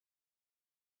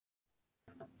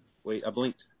Wait, I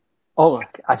blinked. Oh,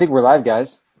 I think we're live,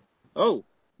 guys. Oh.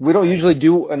 We don't usually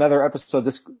do another episode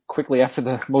this quickly after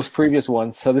the most previous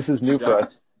one, so this is new for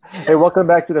us. Hey, welcome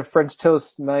back to the French Toast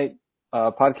Night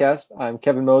podcast. I'm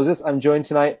Kevin Moses. I'm joined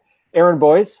tonight, Aaron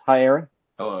Boyce. Hi, Aaron.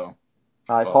 Hello.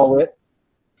 Hi, Paul Witt.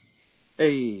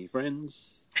 Hey, friends.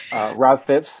 Rob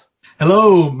Phipps.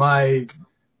 Hello, my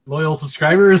loyal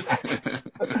subscribers.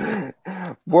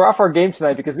 We're off our game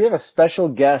tonight because we have a special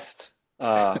guest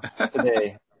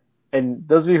today. And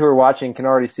those of you who are watching can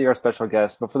already see our special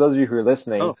guest, but for those of you who are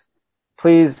listening,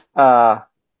 please,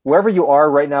 wherever you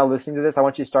are right now listening to this, I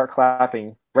want you to start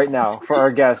clapping right now for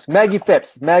our guest, Maggie Phipps.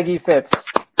 Maggie Phipps.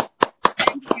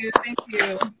 Thank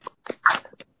you.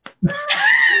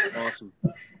 Awesome.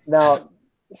 Now,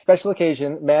 special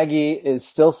occasion, Maggie is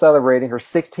still celebrating her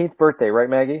 16th birthday, right,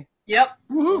 Maggie? Yep.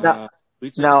 Now,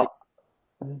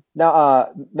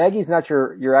 Maggie's not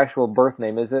your actual birth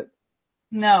name, is it?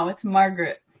 No, it's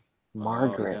Margaret.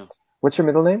 Margaret. Yeah. What's your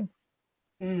middle name?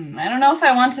 I don't know if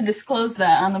I want to disclose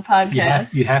that on the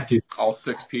podcast. You have to. All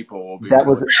 6 people will be. That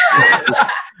was.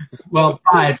 Well,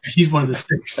 5. She's one of the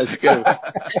 6. Let's go.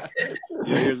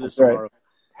 You'll hear this tomorrow.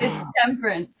 It's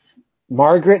Temperance.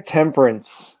 Margaret Temperance.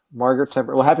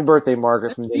 Well, happy birthday,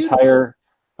 Margaret, from the entire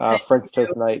French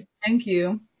Toast Night. Thank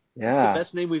you. Yeah. It's the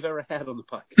best name we've ever had on the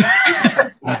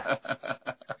podcast.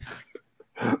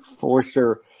 For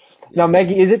sure. Now,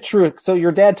 Maggie, is it true? So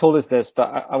your dad told us this,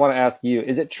 but I want to ask you,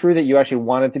 is it true that you actually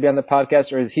wanted to be on the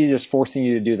podcast, or is he just forcing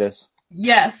you to do this?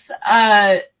 Yes.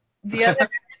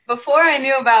 Before I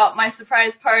knew about my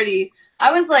surprise party,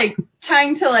 I was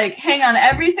trying to hang on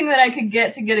everything that I could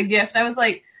get to get a gift. I was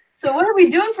like, so what are we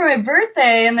doing for my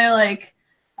birthday? And they're like,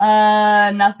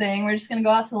 nothing. We're just going to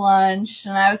go out to lunch.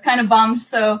 And I was kind of bummed.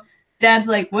 So Dad's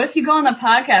like, what if you go on the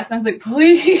podcast? And I was like,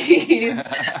 please,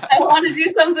 I want to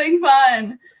do something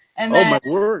fun. And then, my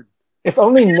word. If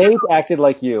only Nate acted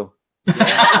like you.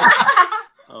 Yeah.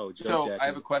 Oh, so I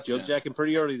have a question. Joke jacking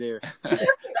pretty early there.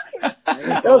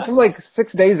 That was from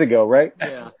 6 days ago, right?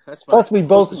 Yeah, that's fine. Plus, we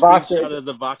both Voxer out of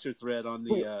the Voxer thread on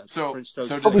the French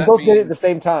Toast. But we both did it at the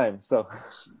same time. So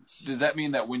does that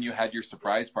mean that when you had your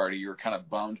surprise party, you were kind of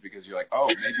bummed because you're like, oh,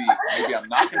 maybe I'm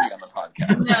not going to be on the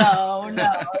podcast? No, it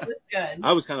was good.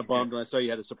 I was kind of bummed when I saw you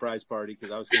had a surprise party because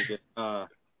I was thinking,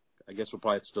 I guess we'll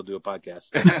probably still do a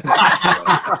podcast.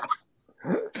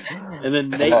 And then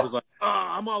Nate was like, oh,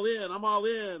 I'm all in.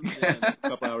 And a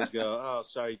couple hours ago, oh,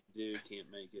 sorry, dude, can't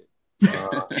make it.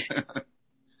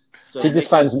 So he just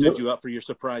finds you up for your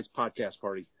surprise podcast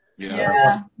party.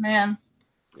 Yeah, man.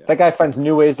 Yeah. That guy finds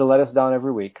new ways to let us down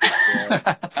every week.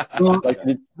 Yeah. like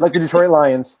the Detroit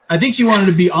Lions. I think she wanted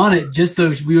to be on it just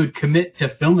so we would commit to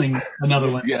filming another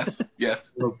one. Yes.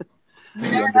 You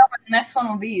never know what the next one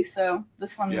will be, so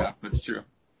this one will. Yeah, that's true.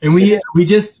 And we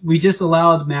just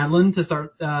allowed Madeline to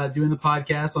start doing the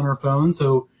podcast on her phone,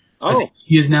 so I think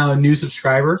she is now a new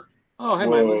subscriber. Oh, hey,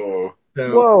 Madeline.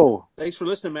 So Whoa! Thanks for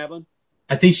listening, Madeline.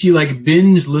 I think she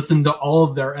binge listened to all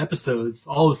of their episodes,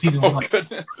 all of season 1.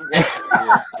 Goodness. It's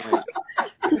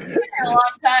been a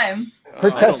long time.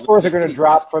 Her test scores are going to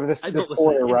drop for this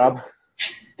quarter, Rob.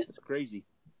 It's crazy.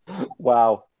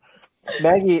 Wow.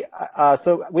 Maggie,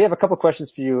 so we have a couple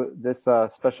questions for you this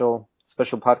special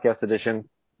podcast edition.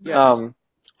 Yes.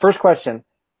 First question.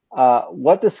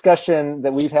 What discussion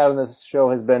that we've had on this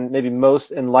show has been maybe most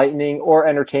enlightening or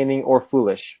entertaining or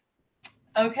foolish?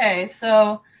 Okay,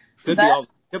 so Could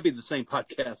be the same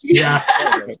podcast. Yeah.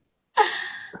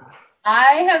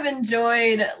 I have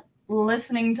enjoyed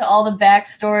listening to all the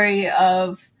backstory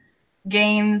of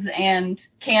games and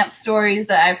camp stories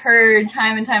that I've heard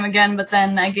time and time again, but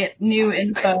then I get new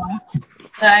info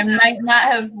that I might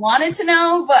not have wanted to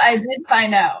know, but I did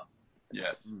find out.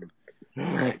 Yes.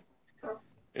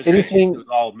 Anything? It was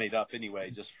all made up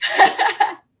anyway, just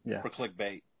for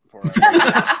clickbait.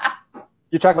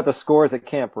 You're talking about the scores at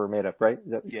camp were made up, right?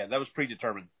 Yeah, that was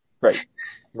predetermined. Right.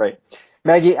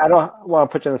 Maggie, I don't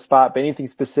want to put you on the spot, but anything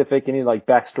specific, any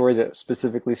backstory that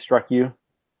specifically struck you?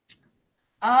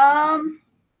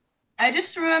 I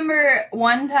just remember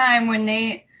one time when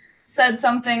Nate said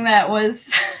something that was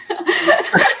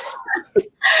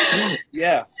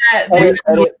Yeah. Edit. There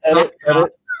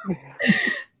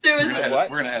was We're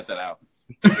going to edit that out.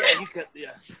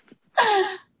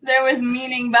 there was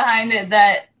meaning behind it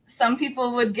that some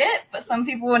people would get, but some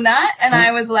people would not, and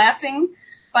I was laughing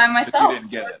by myself. But you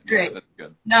didn't get it. Great. Yeah, that's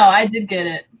good. No, I did get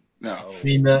it. No. I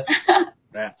mean,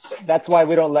 That's why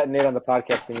we don't let Nate on the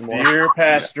podcast anymore. Dear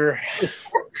Pastor.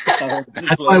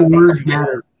 that's why words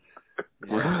matter.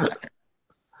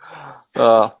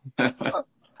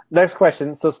 Next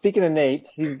question. So speaking of Nate,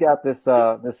 he's got this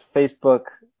Facebook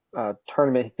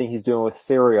tournament thing he's doing with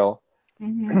Serial.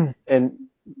 And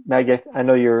Maggie, I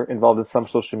know you're involved in some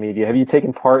social media. Have you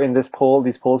taken part in these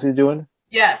polls you're doing?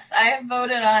 Yes, I have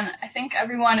voted on, I think,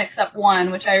 everyone except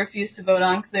one, which I refused to vote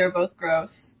on because they were both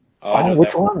gross. Oh,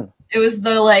 which one? It was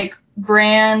the,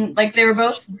 brand, they were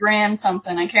both brand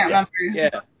something. I can't remember. Yeah,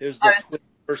 it was the Twix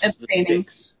versus the abstaining.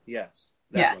 sticks. Yes.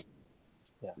 Yeah. One.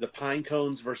 Yeah. The pine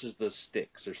cones versus the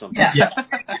sticks or something. Yeah.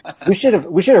 We should have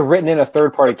written in a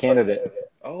third party candidate.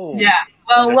 Oh. Yeah.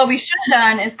 Well, what we should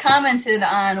have done is commented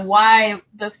on why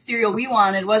the cereal we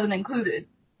wanted wasn't included.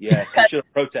 Yes, we should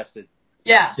have protested.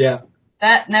 Yeah. Yeah.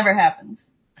 That never happens.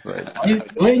 Right.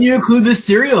 Why didn't you include this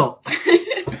cereal?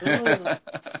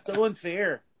 So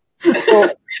unfair. So,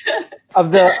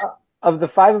 of the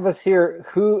five of us here,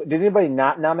 did anybody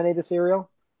not nominate a cereal?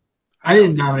 I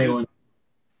didn't nominate one.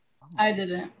 I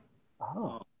didn't.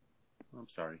 Oh, I'm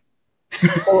sorry.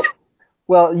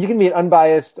 Well, you can be an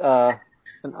unbiased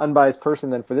person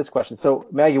then for this question. So,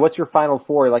 Maggie, what's your final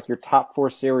four, like your top four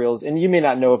cereals? And you may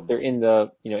not know if they're in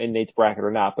the, in Nate's bracket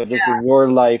or not, but just in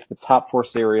your life, the top four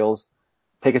cereals,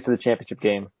 take us to the championship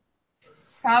game.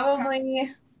 Probably,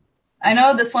 I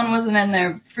know this one wasn't in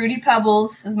there. Fruity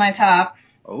Pebbles is my top.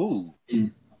 Oh.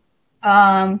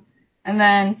 And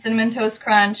then Cinnamon Toast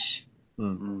Crunch,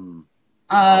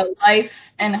 Life,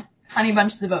 and Honey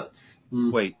Bunches of Oats.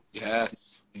 Wait, Yes.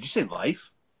 did you say Life?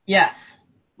 Yes.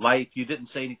 Life. You didn't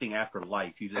say anything after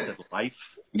Life. You just said Life.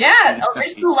 Yeah,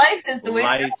 original Life is the way.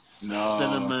 Life, No.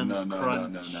 cinnamon, No.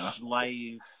 crunch,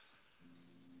 Life.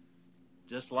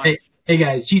 Just Life. Hey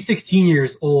guys, she's 16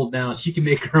 years old now. She can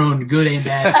make her own good and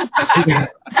bad.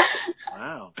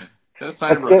 Wow. That's a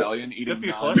sign of rebellion, eating Good for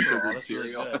your cholesterol. non-sugar That's really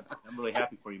cereal. good. I'm really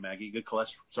happy for you, Maggie. Good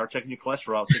cholesterol. Start checking your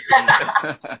cholesterol at 16.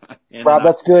 And Rob,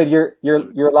 that's good. You're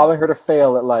allowing her to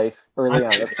fail at life early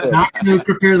on. That's I'm good. not going to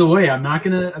prepare the way. I'm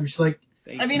just like,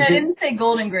 I mean, I didn't say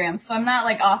Golden Grahams, so I'm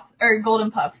not off, or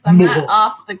Golden Puffs. So I'm not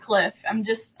off the cliff. I'm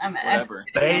Whatever.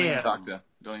 Bam.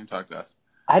 Don't even talk to us.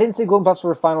 I didn't say Golden Puffs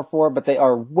were Final Four, but they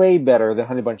are way better than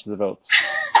Honey Bunches of Oats.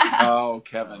 Oh,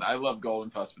 Kevin, I love Golden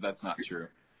Puffs, but that's not true.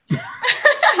 No,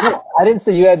 I didn't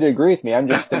say you had to agree with me. I'm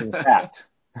just saying fact.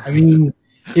 I mean,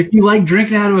 if you like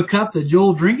drinking out of a cup that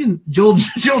Joel Jenkins drinks.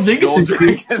 Joel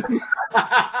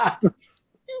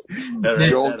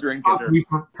drinking.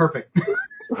 Perfect.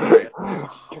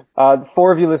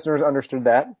 Four of you listeners understood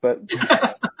that, but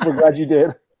we're glad you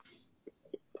did.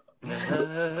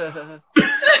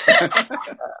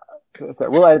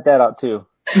 We'll edit that out too.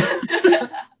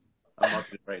 I'm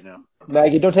watching it right now.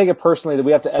 Maggie, don't take it personally that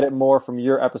we have to edit more from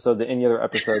your episode than any other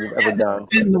episode we've ever done.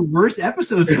 It's been the worst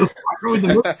episode so far with the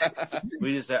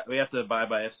movie. We have to abide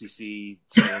by FCC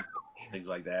standards, things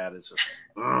like that. It's just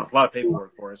a lot of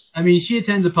paperwork for us. I mean, she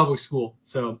attends a public school,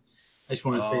 so I just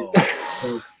want to say that.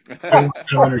 So, I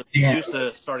don't understand. Used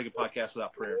to starting a podcast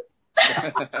without prayer.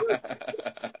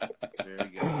 Very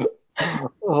good.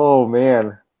 Oh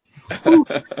man.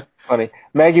 Funny.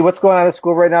 Maggie, what's going on at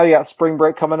school right now? You got spring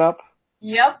break coming up?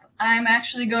 Yep, I'm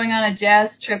actually going on a jazz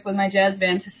trip with my jazz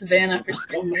band to Savannah for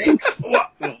spring break.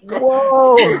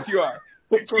 Whoa! Of course you are.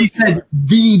 She said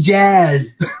the jazz.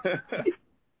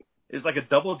 It's like a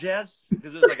double jazz?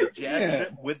 Because it's like a jazz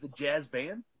trip with the jazz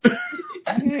band?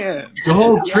 Man. The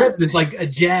whole trip is like a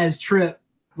jazz trip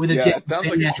with a jazz it sounds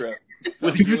like a trip.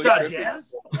 With Really Utah trippy. Jazz?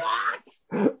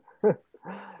 What?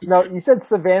 No, you said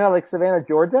Savannah, like Savannah,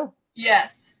 Georgia?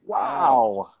 Yes.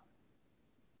 Wow.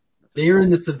 They are in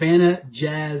the Savannah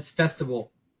Jazz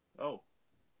Festival. Oh.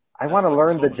 I want to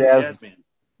learn the jazz. band.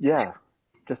 Yeah,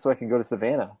 just so I can go to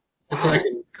Savannah. Just so I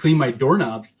can clean my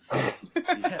doorknobs. Yeah.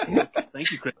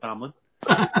 Thank you, Chris Tomlin.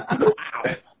 Wow.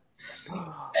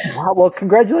 Well,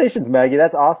 congratulations, Maggie.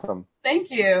 That's awesome.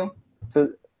 Thank you. So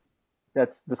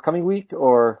that's this coming week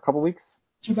or a couple weeks?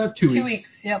 It's about 2 weeks. 2 weeks,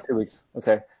 yep. 2 weeks.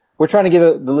 Okay. We're trying to give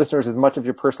the listeners as much of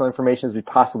your personal information as we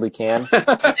possibly can.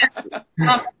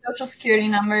 Social security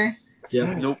number.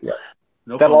 Yeah. Nope. Yeah.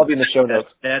 Nope. That'll all be in the show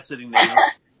notes. That's sitting there.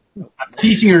 I'm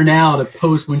teaching her now to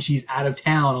post when she's out of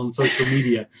town on social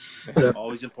media. So,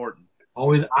 Always important.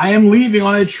 always, I am leaving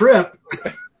on a trip.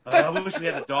 I wish we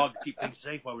had a dog to keep things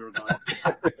safe while we were gone.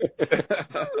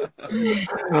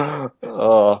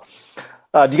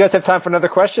 Do you guys have time for another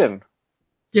question?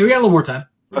 Yeah, we got a little more time.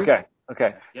 Okay.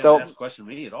 You So, haven't asked a question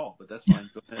to me at all, but that's fine.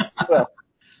 Go ahead. well,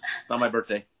 It's not my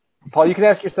birthday. Paul, you can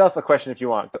ask yourself a question if you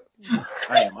want.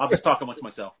 I am. I'll just talk amongst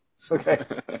myself. Okay.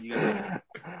 You guys-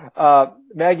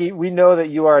 Maggie, we know that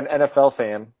you are an NFL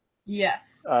fan, Yes.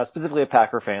 specifically a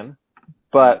Packer fan,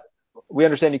 but we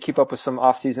understand you keep up with some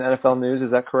off-season NFL news.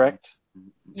 Is that correct?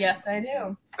 Yes, I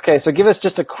do. Okay, so give us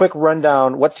just a quick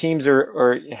rundown. What teams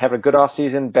are have a good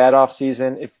off-season, bad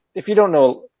off-season? If you don't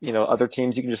know, other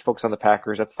teams, you can just focus on the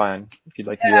Packers. That's fine if you'd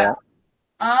like to do that.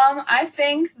 I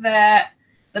think that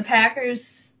the Packers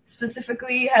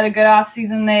specifically had a good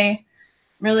offseason. They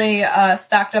really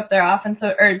stocked up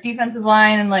their defensive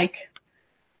line, and like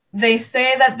they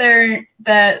say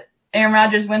that Aaron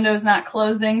Rodgers' window is not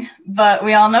closing, but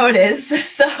we all know it is.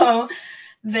 So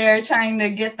they're trying to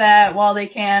get that while they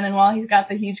can and while he's got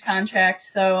the huge contract.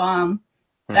 So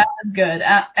that was good.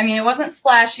 I mean, it wasn't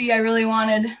splashy. I really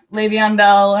wanted Le'Veon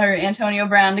Bell or Antonio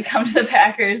Brown to come to the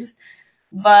Packers,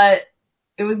 but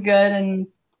it was good. And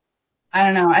I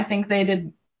don't know. I think they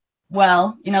did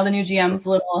well. You know, the new GM's a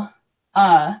little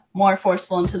more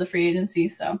forceful into the free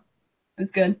agency, so it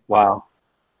was good. Wow.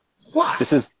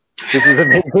 This is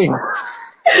amazing.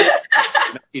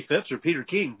 Matthew Phipps or Peter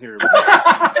King here.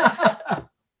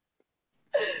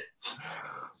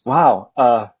 Wow.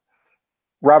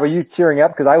 Rob, are you tearing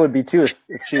up? Because I would be too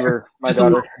if she were my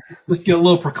daughter. Let's get a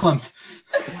little proclaimed.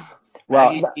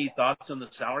 Wow. Any thoughts on the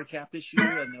salary cap issue?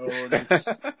 I know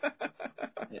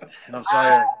and I'm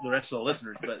sorry the rest of the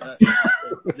listeners, but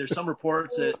there's some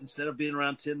reports that instead of being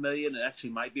around $10 million, it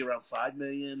actually might be around $5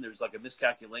 million. There's like a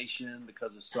miscalculation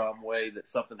because of some way that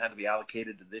something had to be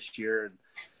allocated to this year, and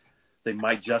they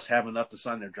might just have enough to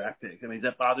sign their draft pick. I mean, is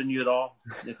that bothering you at all?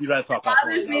 If you'd rather talk, it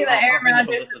bothers me that Aaron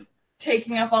Rodgers is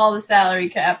taking up all the salary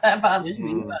cap. That bothers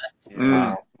me.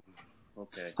 Wow.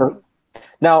 Okay. So,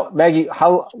 now, Maggie,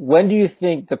 when do you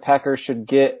think the Packers should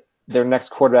get their next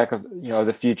quarterback of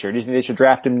the future? Do you think they should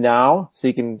draft him now so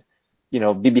he can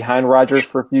be behind Rodgers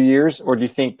for a few years, or do you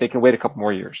think they can wait a couple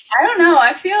more years? I don't know.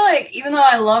 I feel like even though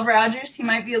I love Rodgers, he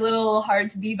might be a little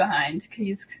hard to be behind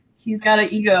because he's got an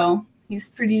ego. He's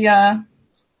pretty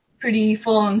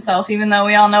full of himself. Even though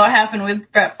we all know what happened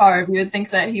with Brett Favre, you would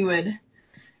think that he would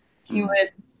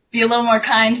be a little more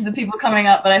kind to the people coming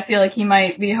up, but I feel like he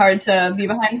might be hard to be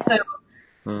behind. So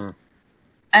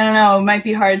I don't know. It might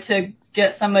be hard to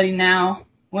get somebody now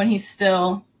when he's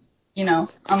still,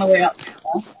 on the way up.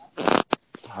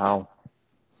 Wow.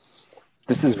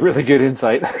 This is really good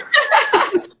insight.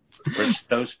 French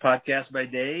Toast Podcast by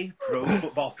day, Pro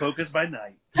Football Focus by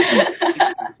night.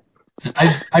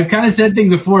 I've kind of said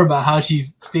things before about how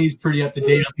she stays pretty up to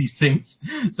date on these things.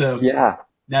 So yeah.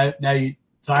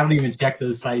 So I don't even check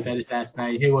those sites. I just ask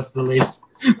Maggie, hey, what's the latest?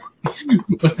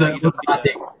 what's the hot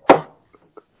thing?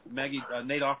 Maggie,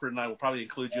 Nate Offord and I will probably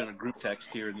include you in a group text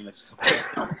here in the next couple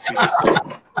of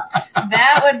weeks.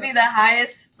 That would be the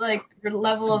highest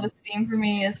level of esteem for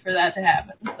me is for that to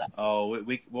happen. So. Oh,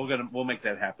 we'll make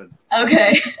that happen.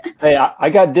 Okay. Hey, I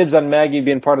got dibs on Maggie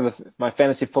being part of my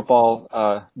fantasy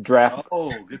football draft.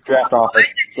 Oh, good draft offer. I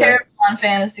did terrible on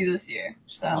fantasy this year.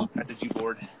 So. How did you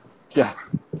board? Yeah.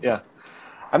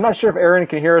 I'm not sure if Aaron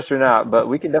can hear us or not, but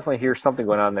we can definitely hear something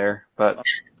going on there. But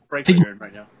pray for Aaron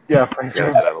right now. Yeah, pray for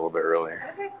Got that a little bit earlier.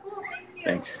 Okay, cool.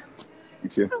 Thanks. You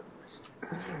too.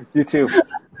 You too.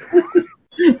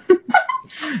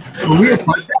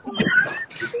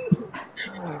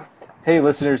 Hey,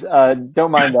 listeners,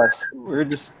 don't mind us. We're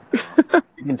just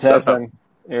keeping tabs on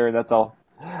Aaron, that's all.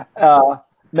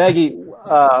 Maggie,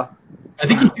 I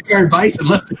think he took our advice and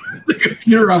left the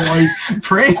computer on while he's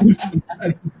praying.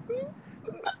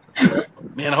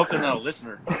 Man, I hope they're not a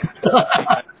listener.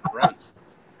 Right.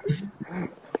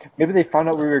 Maybe they found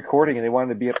out we were recording and they wanted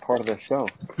to be a part of the show.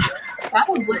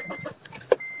 Probably.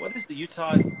 What is the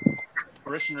Utah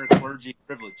parishioner clergy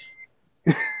privilege?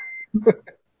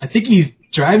 I think he's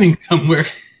driving somewhere.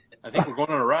 I think we're going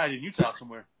on a ride in Utah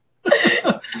somewhere.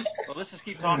 Well, let's just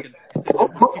keep talking.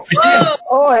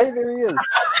 Oh, hey, there he is.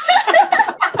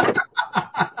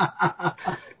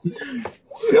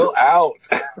 Chill out.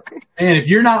 And if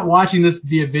you're not watching this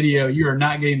via video, you are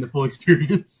not getting the full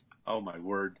experience. Oh my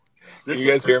word! Can you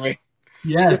guys hear me?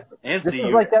 Yes. This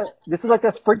is like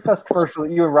that Springfest commercial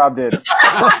that you and Rob did.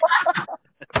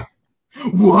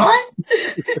 What?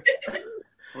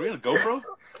 Are we on a GoPro?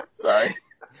 Sorry.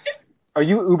 Are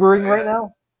you Ubering right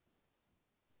now?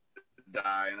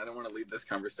 Die, and I don't want to lead this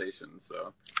conversation,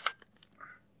 so.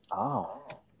 Oh.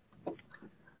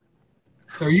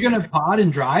 So are you going to pod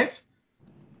and drive?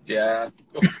 Yeah.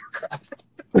 Oh, crap.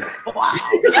 Wow.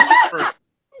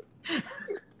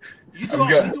 You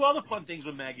do all the fun things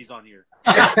when Maggie's on here.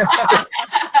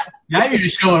 Now you're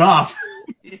just showing off.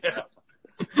 Yeah.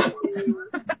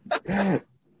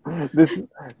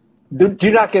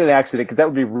 Do not get an accident because that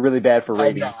would be really bad for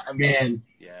ratings. Man.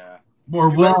 Yeah.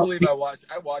 Or I believe I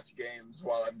watch games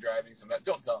while I'm driving. So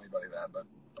don't tell anybody that. But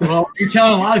well, you're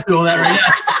telling a lot of people that right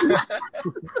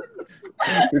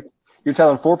now. You're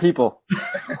telling 4 people.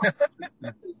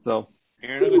 So.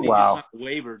 Aaron, I'm going to wow. sign a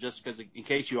waiver just because, in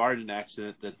case you are in an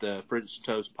accident, that the French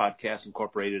Toast Podcast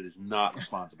Incorporated is not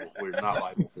responsible. We're not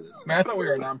liable for this. Man, I thought we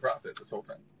were a nonprofit this whole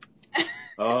time.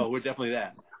 Oh, we're definitely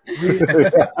that.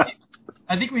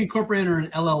 I think we incorporated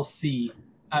an LLC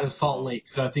out of Salt Lake,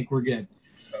 so I think we're good.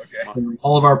 Okay.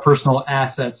 All of our personal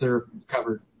assets are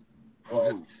covered.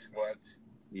 What?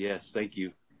 Yes, thank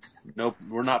you. Nope,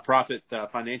 we're not profit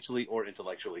financially or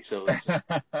intellectually, so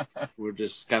we're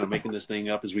just kind of making this thing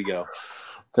up as we go.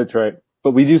 That's right.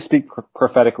 But we do speak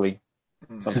prophetically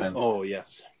sometimes. Oh, yes.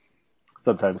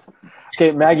 Sometimes.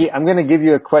 Okay, Maggie, I'm going to give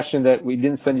you a question that we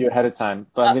didn't send you ahead of time,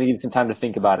 but I'm going to give you some time to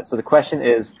think about it. So the question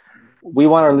is, we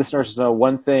want our listeners to know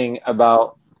one thing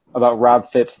about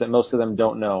Rob Phipps that most of them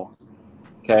don't know.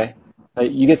 Okay?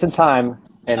 You get some time,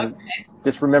 and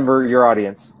just remember your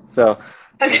audience. So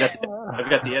I've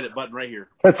got the edit button right here.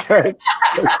 That's right.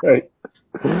 That's right.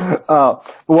 But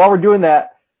while we're doing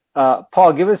that,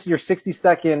 Paul, give us your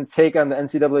 60-second take on the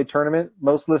NCAA tournament.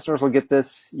 Most listeners will get this,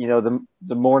 the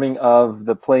morning of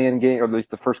the play-in game, or at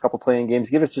least the first couple play-in games.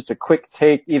 Give us just a quick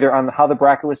take, either on how the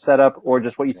bracket was set up or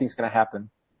just what you think is going to happen.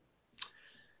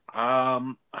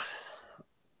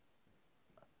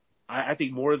 I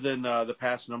think more than the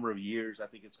past number of years, I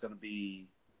think it's going to be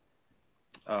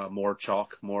more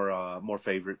chalk, more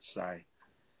favorites. I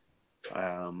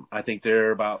think there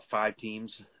are about 5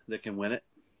 teams that can win it,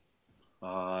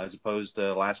 as opposed to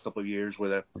the last couple of years where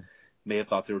they may have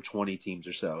thought there were 20 teams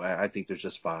or so. I think there's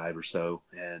just 5 or so,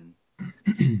 and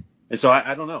so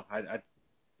I don't know.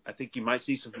 I think you might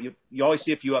see some. You always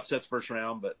see a few upsets first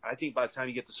round, but I think by the time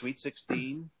you get to Sweet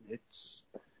 16,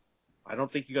 I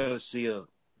don't think you're going to see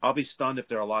I'll be stunned if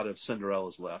there are a lot of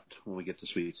Cinderellas left when we get to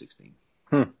Sweet 16.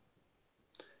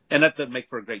 And that doesn't make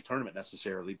for a great tournament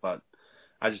necessarily, but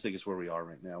I just think it's where we are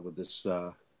right now with this,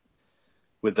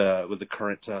 with the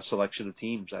current selection of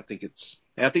teams. I think it's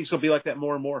going to be like that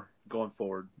more and more going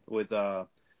forward, with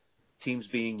teams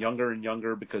being younger and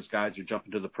younger because guys are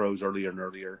jumping to the pros earlier and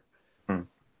earlier.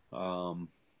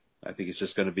 I think it's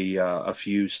just going to be a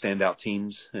few standout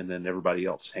teams and then everybody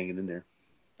else hanging in there.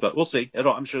 But we'll see.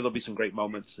 I'm sure there'll be some great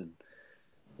moments, and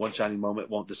one shining moment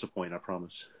won't disappoint, I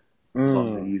promise. As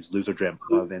long as they use Luther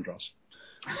Vandross.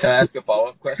 Can I ask a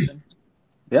follow-up question?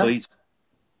 Yeah. Please.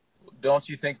 Don't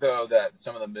you think, though, that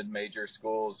some of the mid-major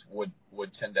schools would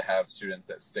tend to have students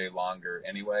that stay longer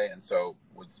anyway, and so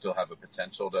would still have a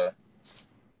potential to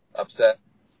upset?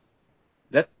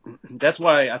 That's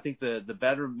why I think the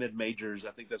better mid-majors,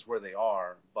 I think that's where they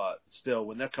are. But still,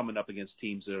 when they're coming up against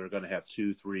teams that are going to have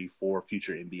 2, 3, 4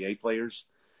 future NBA players,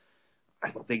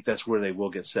 I think that's where they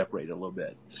will get separated a little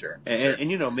bit. Sure. And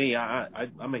you know me,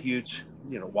 I'm a huge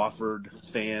Wofford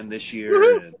fan this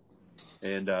year,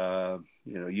 and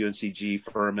UNCG,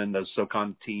 Furman, those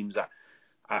SoCon teams.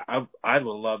 I would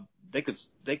love they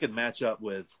could match up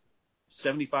with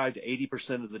 75 to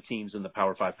 80% of the teams in the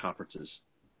Power 5 conferences.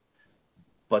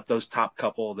 But those top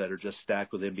couple that are just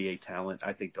stacked with NBA talent,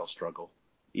 I think they'll struggle,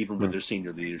 even with their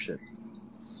senior leadership.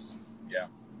 Yeah.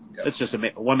 It's just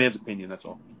one man's opinion, that's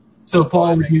all. So,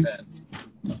 Paul,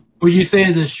 would you say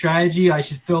as a strategy I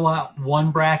should fill out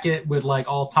one bracket with, like,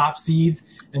 all top seeds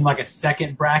and, like, a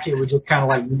second bracket with just kind of,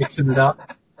 like, mixing it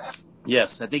up?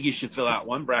 Yes, I think you should fill out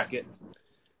one bracket,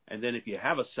 and then if you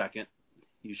have a second,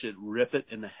 you should rip it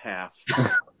in half,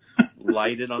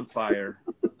 light it on fire,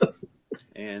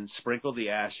 and sprinkle the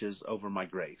ashes over my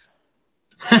grave.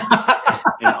 Who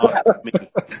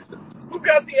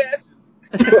got the ashes?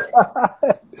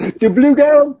 The blue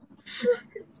gown.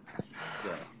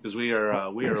 Because we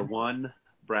are one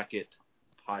bracket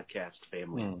podcast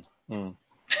family.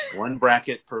 One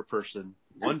bracket per person.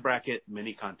 One bracket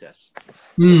mini contest.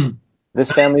 This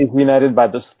family is united by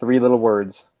those 3 little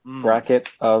words: bracket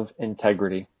of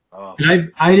integrity.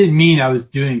 And I didn't mean I was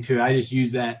doing to. I just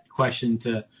used that question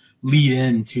to lead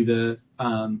into the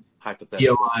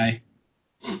DOI.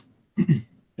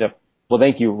 Yep. Well,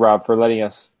 thank you, Rob, for letting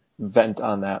us vent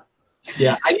on that.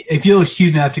 Yeah, if you'll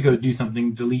excuse me, I have to go do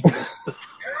something. Delete.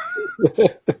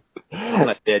 I'm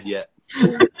not dead yet.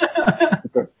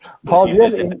 Paul,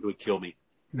 it would kill me.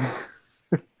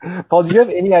 Paul, do you have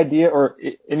any idea, or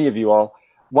any of you all,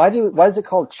 why is it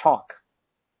called chalk?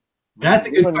 That's a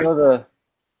good question. Know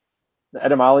the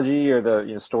etymology or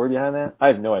the story behind that? I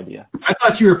have no idea. I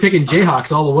thought you were picking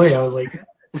Jayhawks all the way. I was like,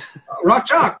 rock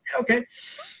chalk. Okay.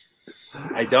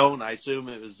 I don't. I assume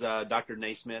it was Dr.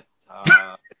 Naismith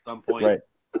at some point. Right.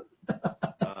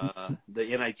 The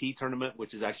NIT tournament,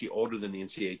 which is actually older than the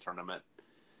NCAA tournament,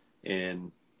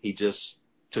 and he just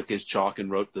took his chalk and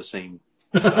wrote the same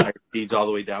seeds all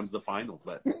the way down to the final.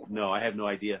 But no, I have no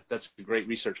idea. That's a great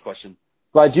research question.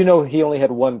 Well, I do know he only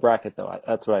had one bracket, though.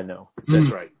 That's what I know.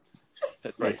 That's right.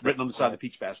 That's right. It's written on the side of the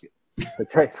peach basket.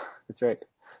 That's right. That's right.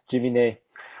 Jimmy Nay.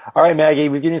 All right, Maggie,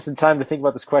 we've given you some time to think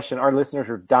about this question. Our listeners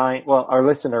are dying. Well, our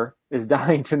listener is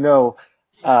dying to know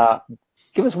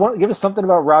Give us something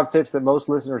about Rob Phipps that most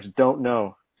listeners don't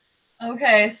know.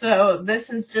 Okay, so this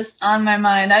is just on my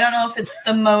mind. I don't know if it's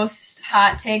the most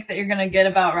hot take that you're going to get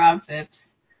about Rob Phipps,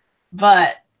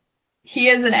 but he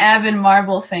is an avid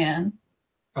Marvel fan.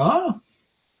 Oh.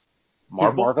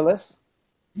 Marvel? Marvelous?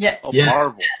 Yeah. Oh, Yeah.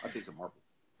 Marvel. I think it's a Marvel.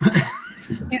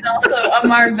 He's also a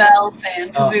Marvel fan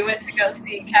because we went to go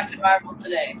see Captain Marvel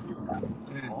today.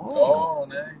 Oh,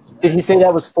 nice. Did he say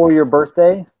that was for your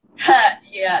birthday?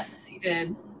 Yes, he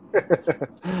did.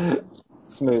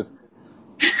 Smooth.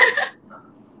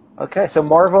 Okay, so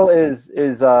Marvel is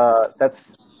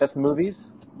that's movies?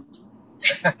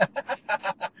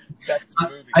 That's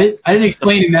movie. I didn't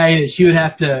explain to Maggie that she would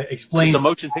have to explain. It's a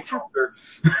motion picture?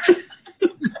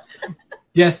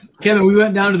 Yes, Kevin, we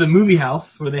went down to the movie house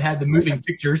where they had the moving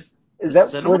pictures. Is that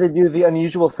Cinema? where they do the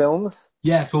unusual films?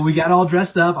 Yes, well, we got all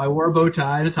dressed up. I wore a bow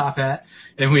tie and a top hat,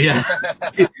 and we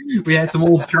had some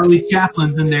old Charlie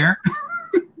Chaplins in there.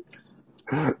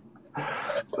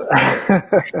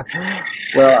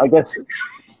 Well, I guess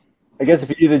if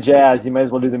you do the jazz, you might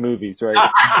as well do the movies, right?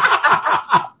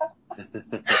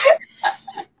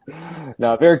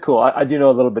 No, very cool. I do know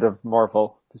a little bit of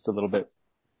Marvel, just a little bit.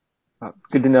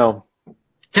 Good to know.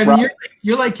 Kevin, Rob,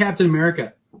 you're like Captain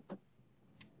America.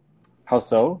 how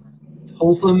so?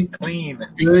 Wholesome, Clean.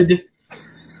 good,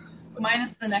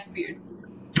 Minus the neck beard.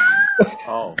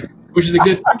 Oh. which is a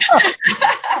good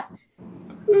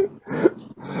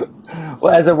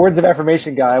Well, as a words of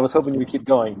affirmation guy, I was hoping you would keep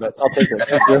going, but I'll take it.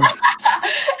 Thank you.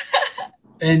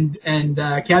 And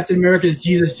Captain America's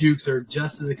Jesus jukes are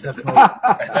just as acceptable.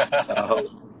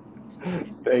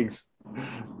 Thanks.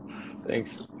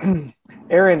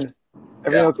 Aaron,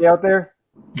 everything okay out there?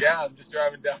 Yeah, I'm just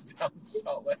driving downtown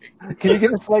Salt Lake. Can you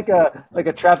give us like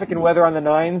a traffic and weather on the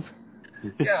nines?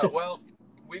 Yeah, well,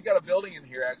 we've got a building in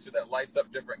here actually that lights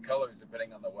up different colors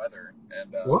depending on the weather,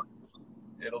 and What?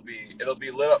 it'll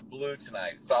be lit up blue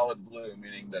tonight, solid blue,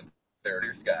 meaning that they're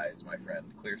clear skies, my friend,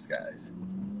 clear skies.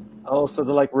 Oh, so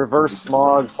the like reverse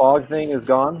smog fog thing is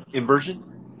gone? Inversion?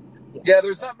 Yeah,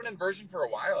 there's not been inversion for a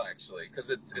while actually, because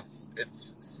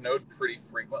it's snowed pretty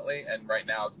frequently, and right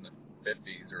now it's in the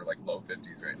 50s or like low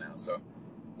 50s right now. So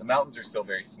the mountains are still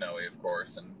very snowy, of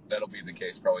course, and that'll be the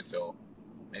case probably till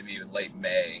maybe even late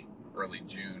May, early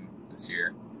June this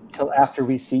year. Till after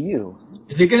we see you.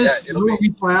 Is it going to Yeah, snow when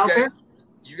we fly out there?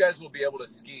 You guys will be able to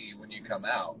ski when you come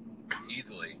out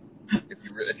easily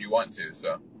if you want to.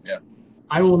 So yeah.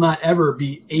 I will not ever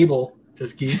be able to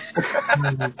ski.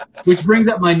 Which brings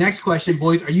up my next question,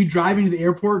 boys. Are you driving to the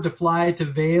airport to fly to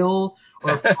Vail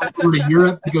or fly over to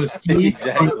Europe to go ski?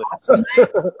 Exactly.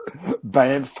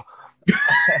 Banff.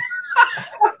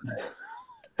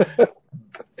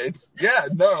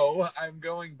 I'm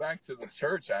going back to the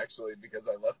church actually because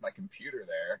I left my computer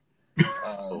there.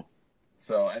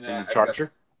 So and And then the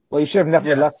charger? Well, you should have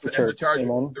never left the and church. the charger.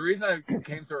 Amen. The reason I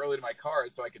came so early to my car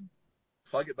is so I could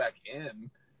plug it back in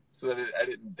so that I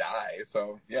didn't die.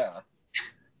 So yeah.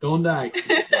 Don't die.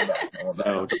 I won't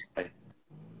die.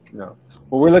 No.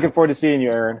 Well, we're looking forward to seeing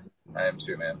you, Aaron. I am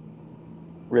too, man.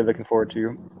 Really looking forward to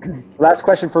you. Last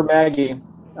question for Maggie.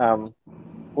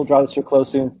 We'll draw this to a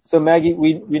close soon. So, Maggie,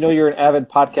 we know you're an avid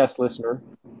podcast listener.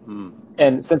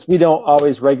 And since we don't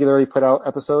always regularly put out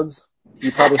episodes,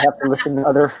 you probably have to listen to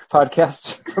other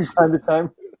podcasts from time to time.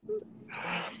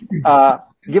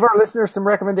 Give our listeners some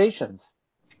recommendations.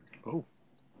 Oh.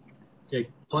 Okay,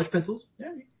 plush pencils?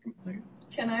 Yeah.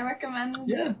 Can I recommend?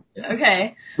 Yeah.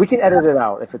 Okay. We can edit it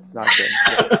out if it's not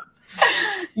good.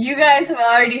 You guys have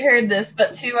already heard this,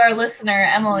 but to our listener,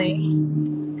 Emily,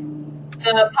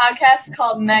 the podcast is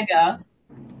called Mega.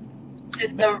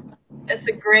 It's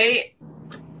a great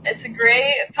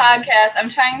podcast. I'm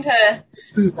trying to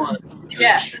Spoof on it.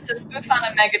 Yeah, it's a spoof on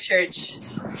a mega church.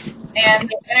 And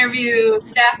they interview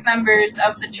staff members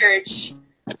of the church.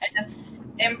 And it's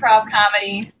improv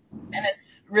comedy and it's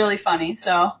really funny.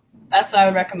 So that's what I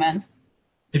would recommend.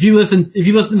 If you listen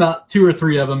about 2 or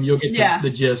 3 of them, you'll get Yeah. the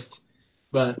gist.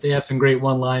 But they have some great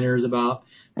one-liners about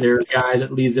their guy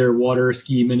that leads their water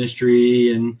ski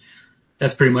ministry, and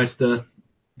that's pretty much the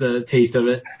taste of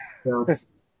it. So.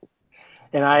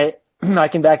 And I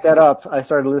can back that up. I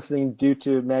started listening due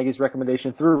to Maggie's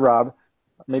recommendation through Rob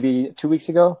maybe 2 weeks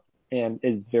ago, and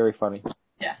it's very funny.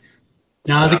 Yes.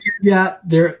 Now, the caveat,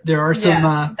 there are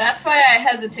some that's why I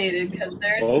hesitated, because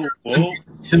there's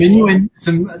some innuendo,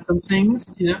 some things,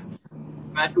 you know,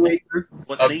 have to wait for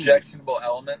Objectionable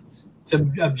elements.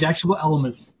 some objectionable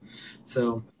elements.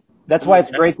 So That's why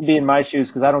it's great to be in my shoes,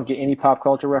 because I don't get any pop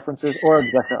culture references or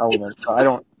objectionable elements. So I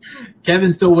don't.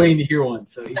 Kevin's still waiting to hear one.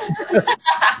 So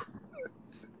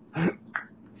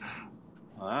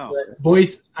Wow. But boys,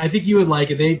 I think you would like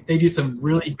it. They do some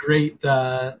really great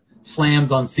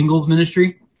slams on singles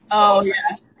ministry. Oh yeah,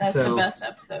 that's So- the best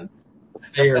episode.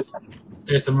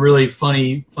 There's some really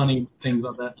funny things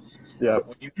about that. Yeah.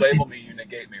 When you label me, you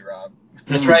negate me, Rob.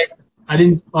 That's right. I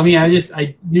knew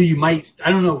you might.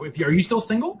 I don't know if are you still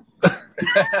single?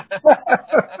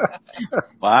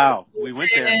 Wow. We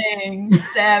went there. Dang,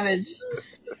 savage.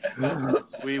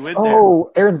 We went there.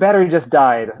 Oh, Aaron's battery just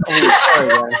died. Oh,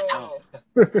 sorry,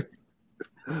 guys.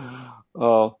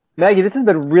 Oh, Maggie, this has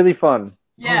been really fun.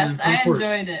 Yes, front I porch.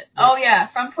 enjoyed it. Oh yeah,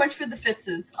 Front Porch with the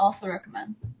Fitzes. Also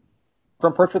recommend.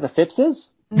 Front Porch with the Phippses?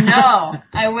 No,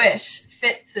 I wish.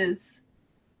 Fitzes.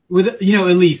 With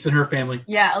Elise and her family.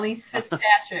 Yeah, Elise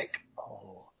Fitzpatrick.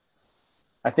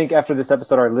 I think after this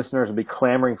episode, our listeners will be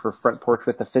clamoring for Front Porch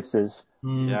with the Phippses.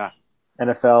 Mm. Yeah.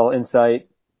 NFL insight,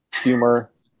 humor,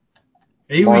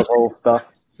 Maybe Marvel stuff.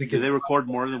 we Do could. they record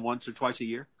more than once or twice a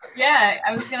year? Yeah,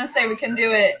 I was gonna say we can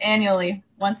do it annually,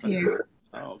 once a year.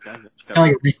 Oh, okay. That's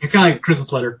Kind of like a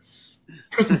Christmas letter.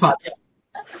 Christmas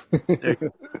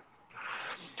podcast.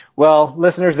 Well,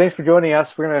 listeners, thanks for joining us.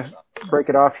 We're going to break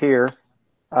it off here.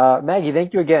 Maggie,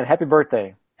 thank you again. Happy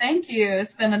birthday. Thank you.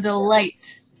 It's been a delight.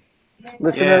 Yeah.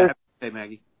 Listeners, Hey,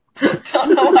 Maggie.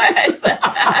 Don't know why I said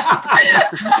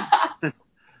that.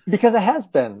 because it has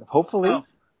been, hopefully. Oh.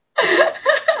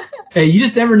 Hey, you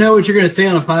just never know what you're going to say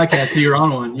on a podcast till you're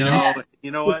on one. You know. No, but you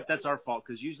know what? That's our fault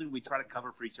because usually we try to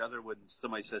cover for each other when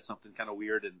somebody says something kind of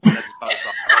weird, and that just bothers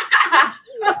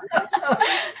us.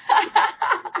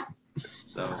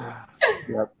 So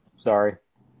Yep, sorry.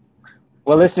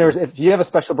 Well, listeners, if you have a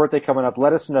special birthday coming up,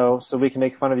 let us know so we can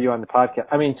make fun of you on the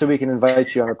podcast. So we can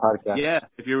invite you on the podcast. yeah,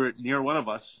 if you're near one of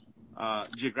us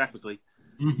geographically,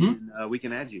 Mm-hmm. then, we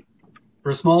can add you.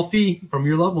 For a small fee from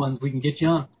your loved ones, we can get you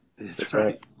on. That's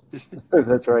right.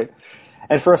 That's right.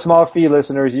 And for a small fee,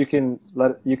 listeners, you can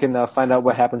find out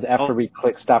what happens after we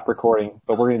click stop recording.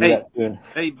 But we're going to do that soon.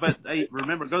 Hey,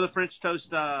 remember, go to the French Toast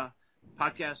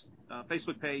podcast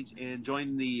Facebook page and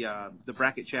join the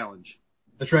bracket challenge.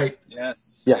 That's right. Yes.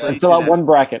 Yes, So and you fill do out that. one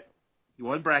bracket.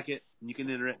 One bracket, and you can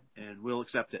enter it, and we'll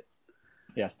accept it.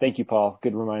 Yes, thank you, Paul.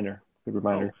 Good reminder. Good Oh,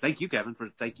 reminder. thank you, Kevin, for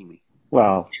thanking me.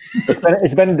 Wow,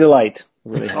 it's been a delight. It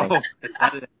really has. Oh,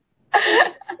 that is-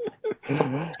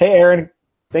 Hey, Aaron.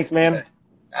 Thanks, man.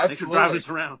 thanks for driving us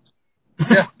around.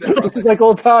 Yeah. This is like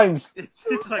old times. It's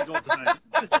like old times.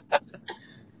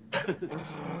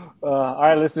 All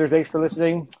right, listeners, thanks for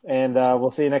listening, and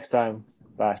we'll see you next time.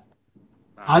 Bye.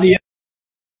 Adios.